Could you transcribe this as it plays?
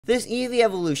this Eevee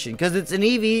evolution because it's an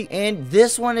Eevee, and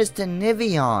this one is to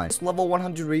Veneon. It's level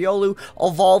 100 Riolu,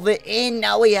 evolve it, and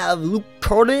now we have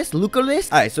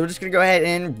Lucalis. Alright, so we're just gonna go ahead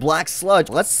and Black Sludge.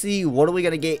 Let's see, what are we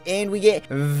gonna get? And we get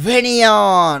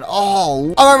Veneon.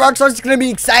 Oh, alright, Rockstars, it's gonna be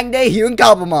an exciting day here in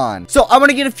Cobblemon. So I'm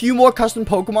gonna get a few more custom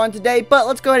Pokemon today, but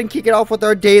let's go ahead and kick it off with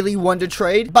our daily wonder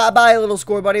trade. Bye-bye, little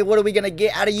score buddy. What are we gonna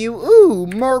get out of you? Ooh,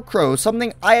 Murkrow,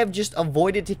 something I have just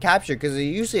avoided to capture because they're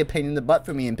usually a pain in the butt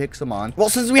for me in Pixelmon. Well,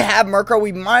 since we have Murkrow,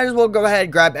 we might as well go ahead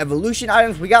and grab evolution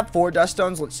items. We got 4 dust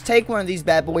stones. Let's take one of these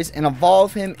bad boys and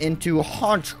evolve him into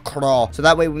Honchcraw. So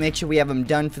that way we make sure we have him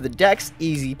done for the dex.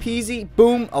 Easy peasy.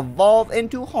 Boom. Evolve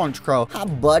into Honchcraw. Hi,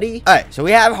 buddy. Alright, so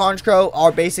we have Honchcraw.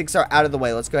 Our basics are out of the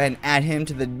way. Let's go ahead and add him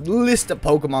to the list of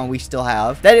Pokemon we still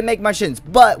have. That didn't make much sense.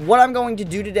 But what I'm going to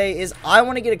do today is I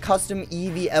want to get a custom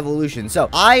Eevee evolution. So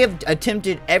I have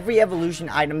attempted every evolution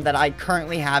item that I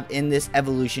currently have in this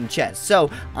evolution chest.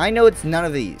 So I know it's none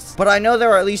of these, but I know there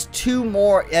are at least 2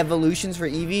 more evolutions for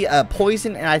Eevee,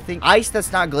 Poison, and I think Ice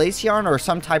that's not Glaceon, or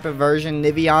some type of version,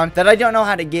 Veneon, that I don't know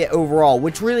how to get overall,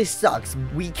 which really sucks.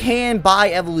 We can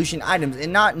buy evolution items,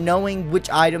 and not knowing which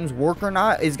items work or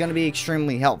not is going to be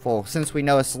extremely helpful, since we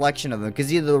know a selection of them,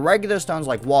 because either the regular stones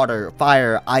like water,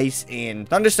 fire, ice, and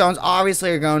thunderstones obviously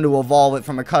are going to evolve it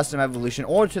from a custom evolution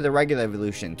or to the regular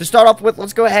evolution. To start off with,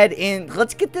 let's go ahead and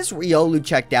let's get this Riolu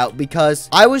checked out, because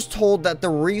I was told that the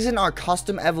reason our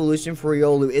custom evolution for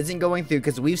Riolu isn't going through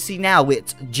because we've seen now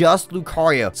it's just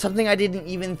Lucario, something I didn't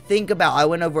even think about. I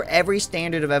went over every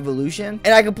standard of evolution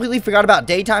and I completely forgot about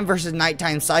daytime versus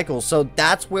nighttime cycles, so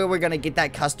that's where we're gonna get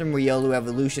that custom Riolu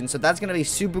evolution. So that's gonna be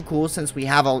super cool since we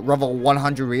have a level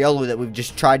 100 Riolu that we've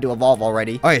just tried to evolve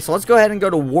already. Alright, so let's go ahead and go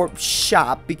to Warp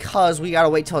Shop because we gotta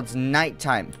wait till it's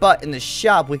nighttime, but in the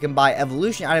shop we can buy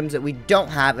evolution items that we don't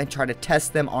have and try to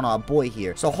test them on our boy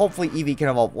here, so hopefully Eevee can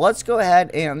evolve. Let's go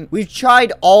ahead, and we've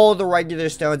tried all the regular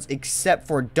stones except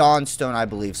for Dawnstone, I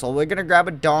believe. So we're gonna grab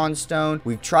a Dawnstone.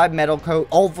 We've tried Metal Coat,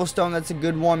 Oval Stone, that's a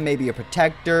good one, maybe a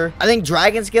Protector. I think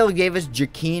Dragon Scale gave us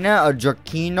Drakina or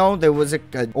Drakino. There was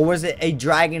or was it a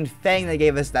Dragon Fang that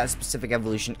gave us that specific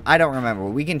evolution? I don't remember.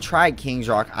 We can try King's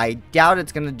Rock. I doubt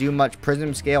it's gonna do much.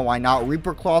 Prism Scale, why not?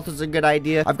 Reaper Cloth is a good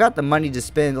idea. I've got the money to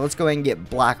spend. Let's go ahead and get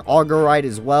Black Augerite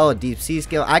as well, a Deep Sea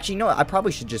Scale. Actually, you know what? I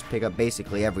probably should just pick up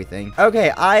basically everything.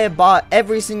 Okay, I have bought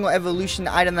every single evolution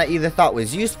item that I either thought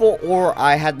was useful or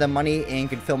I had the money and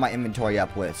could fill my inventory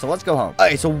up with. So let's go home.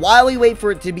 Alright, so while we wait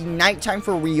for it to be nighttime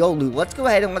for Riolu, let's go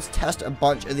ahead and let's test a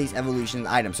bunch of these evolution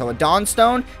items. So a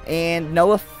Dawnstone and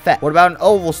no effect. What about an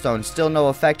Oval Stone? Still no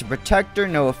effect. A Protector,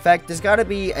 no effect. There's got to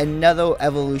be another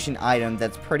evolution item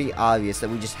that's pretty obvious that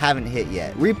we just haven't hit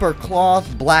yet. Reaper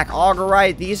Cloth, Black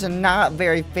Augerite. These are not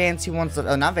very fancy ones.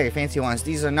 Not very fancy ones.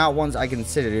 These are not ones I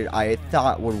considered I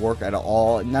thought would work at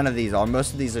all. None of these are.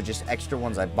 Most of these are just extra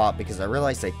ones I bought because I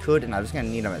realized I could and I was going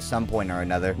to need them at some point or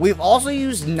another. We've also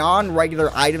used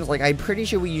non-regular items. Like, I'm pretty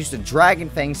sure we used a Dragon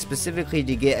Fang specifically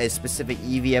to get a specific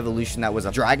Eevee evolution that was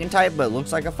a Dragon type, but it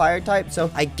looks like a Fire type.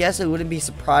 So I guess it wouldn't be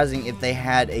surprising if they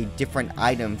had a different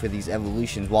item for these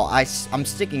evolutions, while I'm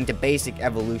sticking to basic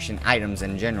evolution items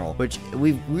in general, which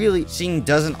we've really seen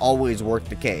doesn't always work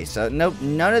the case. So nope,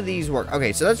 none of these work.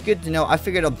 Okay, so that's good to know. I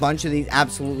figured a bunch of these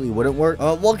absolutely wouldn't work.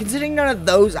 Well, considering none of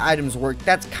those items work,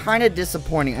 that's kind of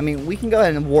disappointing. I mean, we can go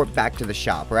ahead and warp back to the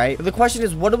shop, right? But the question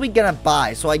is, what are we gonna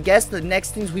buy? So I guess the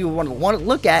next things we want to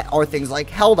look at are things like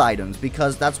held items,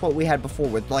 because that's what we had before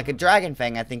with like a Dragon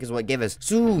Fang, I think is what gave us.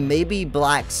 So maybe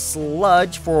Black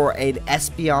Sludge for an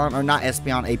Espeon, or not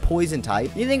Espeon, a Poison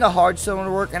type. You think a Hard Stone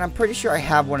would work? And I'm pretty sure I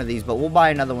have one of these, but we'll buy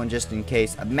another one just in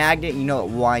case. A Magnet, you know,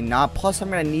 why not? Plus, I'm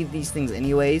gonna need these things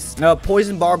anyways.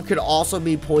 Poison Barb could also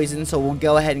be poison, so we'll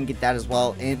go ahead and get that as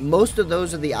well. And most of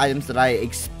those are the items that I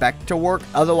expect to work.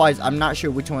 Otherwise, I'm not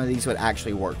sure which one of these would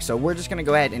actually work. So we're just gonna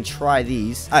go ahead and try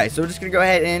these. Alright, so we're just gonna go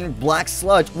ahead and Black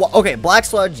Sludge. Well, okay, Black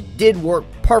Sludge did work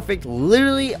perfect,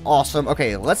 literally awesome.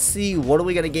 Okay, let's see, what are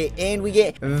we gonna get? And we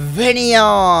get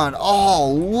Veneon.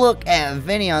 Oh, look at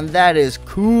Veneon. That is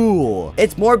cool.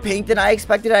 It's more pink than I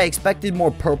expected. I expected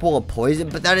more purple or poison,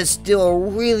 but that is still a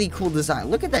really cool design.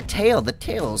 Look at the tail. The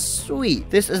tail is sweet.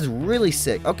 This is really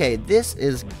sick. Okay, this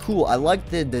is cool. I like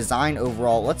the design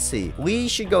overall. Let's see. We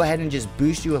should go ahead and just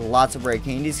boost you with lots of rare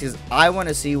candies because I want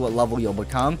to see what level you'll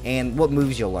become and what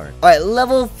moves you'll learn. All right,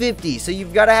 level 50. So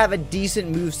you've got to have a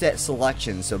decent moveset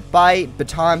selection. So Bite,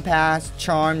 Baton Pass,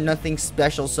 Charm, nothing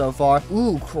special so far.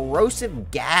 Ooh, Corrosive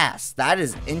Gas. That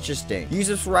is interesting.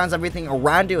 User surrounds everything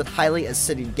around it with highly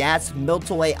acidic gas,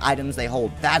 melts away items they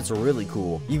hold. That's really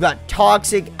cool. You got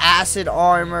Toxic, Acid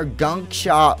Armor, Gunk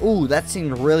Shot. Ooh, that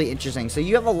seemed really interesting. So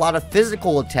you have a lot of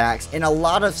physical attacks and a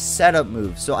lot of setup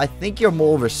moves. So I think you're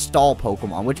more of a stall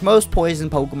Pokemon, which most poison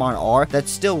Pokemon are.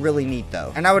 That's still really neat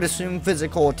though. And I would assume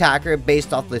physical attacker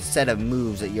based off the set of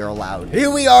moves that you're allowed.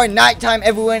 Here we are, nighttime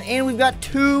everyone, and we've got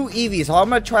 2 Eevees. So I'm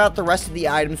going to try out the rest of the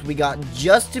items we got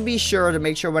just to be sure to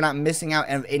make sure we're not missing out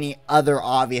on any other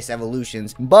obvious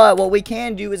evolutions. But what we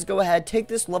can do is go ahead, take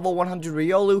this level 100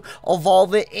 Riolu,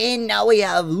 evolve it, and now we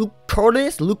have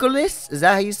Lucalis, is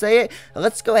that how you say it?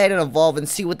 Let's go ahead and evolve and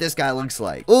see what this guy looks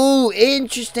like. Ooh,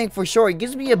 interesting for sure. He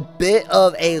gives me a bit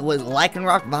of a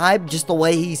Lycanroc vibe, just the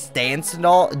way he stands and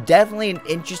all. Definitely an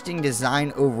interesting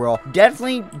design overall.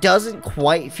 Definitely doesn't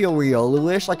quite feel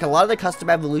Riolu-ish. Like a lot of the custom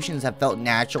evolutions have felt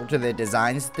natural to the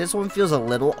designs. This one feels a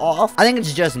little off. I think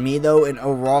it's just me though, and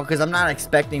overall, because I'm not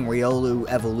expecting Riolu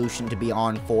evolution to be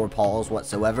on 4 paws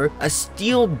whatsoever. A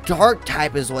steel dark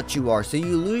type is what you are, so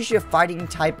you lose your fighting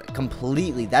type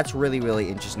completely. That's really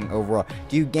interesting overall.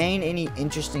 Do you gain any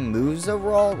interesting moves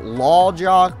overall?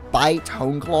 Lawjock, Bite,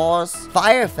 Hone Claws,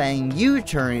 Fire Fang,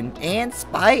 U-Turn, and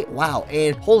Spite. Wow,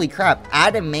 and holy crap,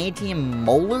 Adamantium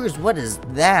Molars? What is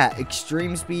that?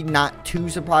 Extreme Speed, not too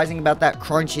surprising about that.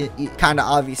 Crunch is kind of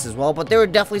obvious as well, but there are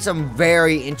definitely some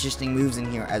very interesting moves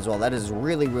in here as well. That is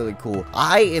really cool.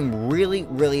 I am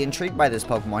really intrigued by this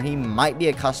Pokemon. He might be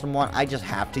a custom one I just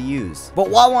have to use. But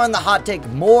while we're on the hot take,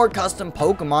 more custom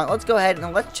Pokemon, let's go ahead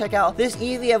and let's check out this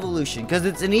Eevee evolution, because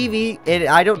it's an Eevee, and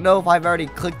I don't know if I've already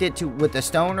clicked it with the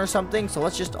stone or something, so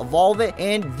let's just evolve it.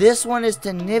 And this one is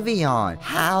to Veneon.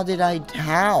 How?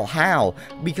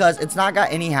 Because it's not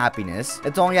got any happiness.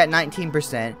 It's only at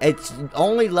 19%. It's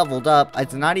only leveled up.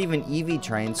 It's not even Eevee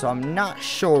trained, so I'm not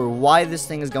sure why this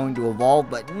thing is going to evolve,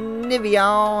 but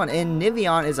Veneon, and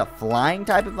Veneon is a flying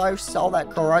type if I saw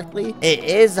that correctly. It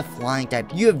is a flying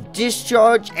type. You have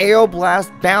Discharge,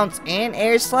 Aeroblast, Bounce, and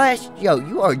Air Slash. Yo,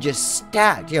 you are just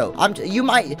stacked. Yo, you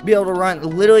might be able to run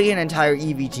literally an entire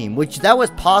Eevee team, which that was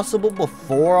possible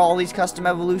before all these custom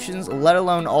evolutions, let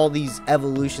alone all these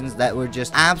evolutions that were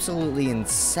just absolutely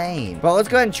insane. But let's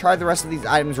go ahead and try the rest of these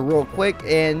items real quick.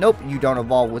 And nope, you don't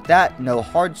evolve with that. No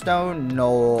Hardstone,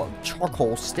 no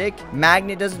Charcoal Stick,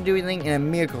 Magnet doesn't do anything, and a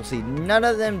Miracle Seed. None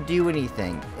of them do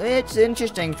anything. It's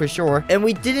interesting for sure. And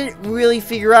we didn't really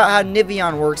figure out how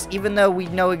Veneon works, even though we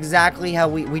know exactly how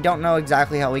we don't know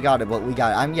exactly how we got it, but we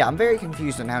got it. I'm very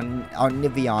confused on how our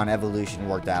Veneon evolution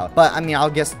worked out. But I mean, I'll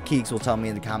guess Keeks will tell me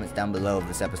in the comments down below of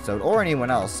this episode, or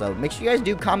anyone else. So make sure you guys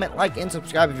do comment, like, and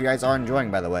subscribe if you guys are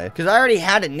enjoying, by the way. Because I already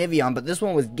had a Veneon, but this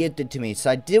one was gifted to me,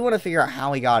 so I did want to figure out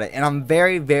how he got it. And I'm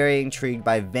very intrigued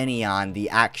by Veneon, the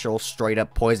actual straight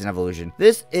up poison evolution.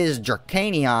 This is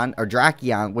Dracanion, or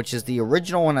Drakion, which is the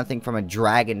original one, I think, from a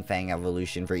Dragon Fang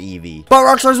evolution for Eevee. But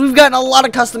Rockstars, we've gotten a lot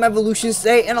of custom evolutions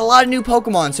today, and a lot of new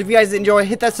Pokemon. So if you guys enjoy,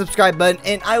 hit that subscribe button,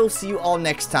 and I will see you all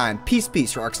next time. Peace,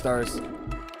 Rockstars.